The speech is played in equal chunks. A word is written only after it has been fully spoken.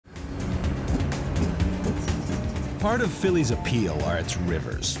Part of Philly's appeal are its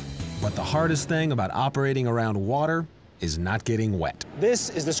rivers, but the hardest thing about operating around water is not getting wet. This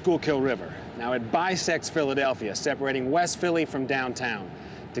is the Schuylkill River. Now it bisects Philadelphia, separating West Philly from downtown.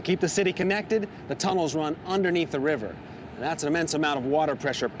 To keep the city connected, the tunnels run underneath the river. And that's an immense amount of water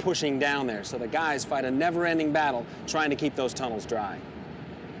pressure pushing down there, so the guys fight a never-ending battle trying to keep those tunnels dry.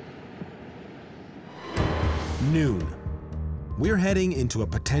 Noon. We're heading into a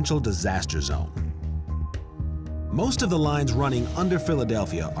potential disaster zone. Most of the lines running under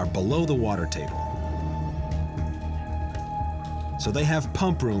Philadelphia are below the water table. So they have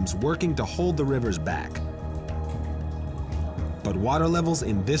pump rooms working to hold the rivers back. But water levels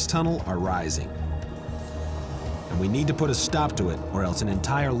in this tunnel are rising. And we need to put a stop to it, or else an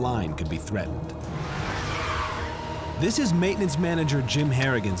entire line could be threatened. This is maintenance manager Jim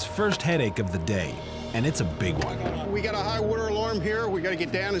Harrigan's first headache of the day, and it's a big one. We got a high water alarm here. We got to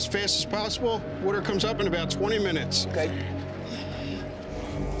get down as fast as possible. Water comes up in about 20 minutes. Okay.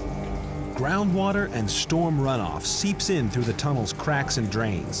 Groundwater and storm runoff seeps in through the tunnel's cracks and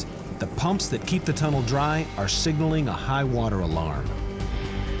drains. The pumps that keep the tunnel dry are signaling a high water alarm.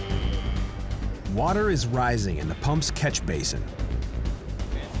 Water is rising in the pump's catch basin.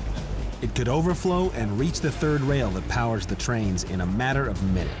 It could overflow and reach the third rail that powers the trains in a matter of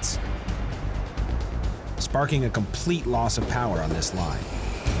minutes, sparking a complete loss of power on this line.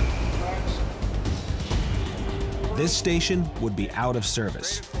 This station would be out of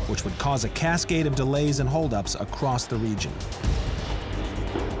service, which would cause a cascade of delays and holdups across the region.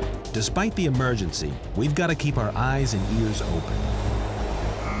 Despite the emergency, we've got to keep our eyes and ears open.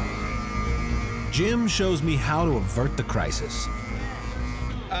 Jim shows me how to avert the crisis.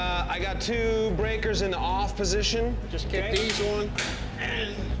 I got 2 breakers in the off position. Just get these on.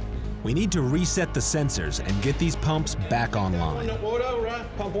 We need to reset the sensors and get these pumps back online. Auto,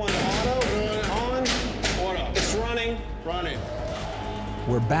 right? Pump 1 auto, on, Auto. it's running. Running.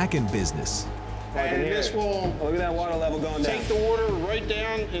 We're back in business. And this will Look at that water level going down. take the water right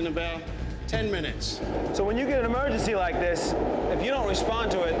down in about 10 minutes. So when you get an emergency like this, if you don't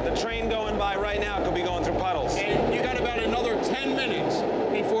respond to it, the train going by right now could be going through puddles. And you got about another 10 minutes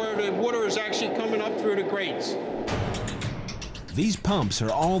before the water is actually coming up through the grates. These pumps are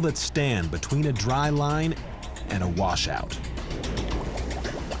all that stand between a dry line and a washout.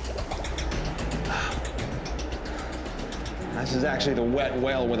 This is actually the wet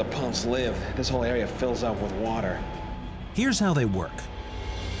well where the pumps live. This whole area fills up with water. Here's how they work.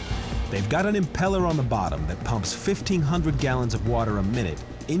 They've got an impeller on the bottom that pumps 1,500 gallons of water a minute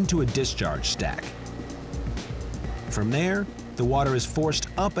into a discharge stack. From there, the water is forced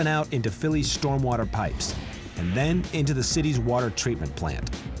up and out into Philly's stormwater pipes, and then into the city's water treatment plant.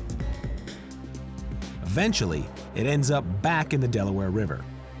 Eventually, it ends up back in the Delaware River.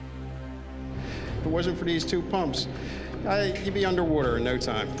 If it wasn't for these 2 pumps, you'd be underwater in no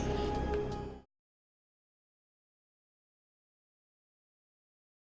time.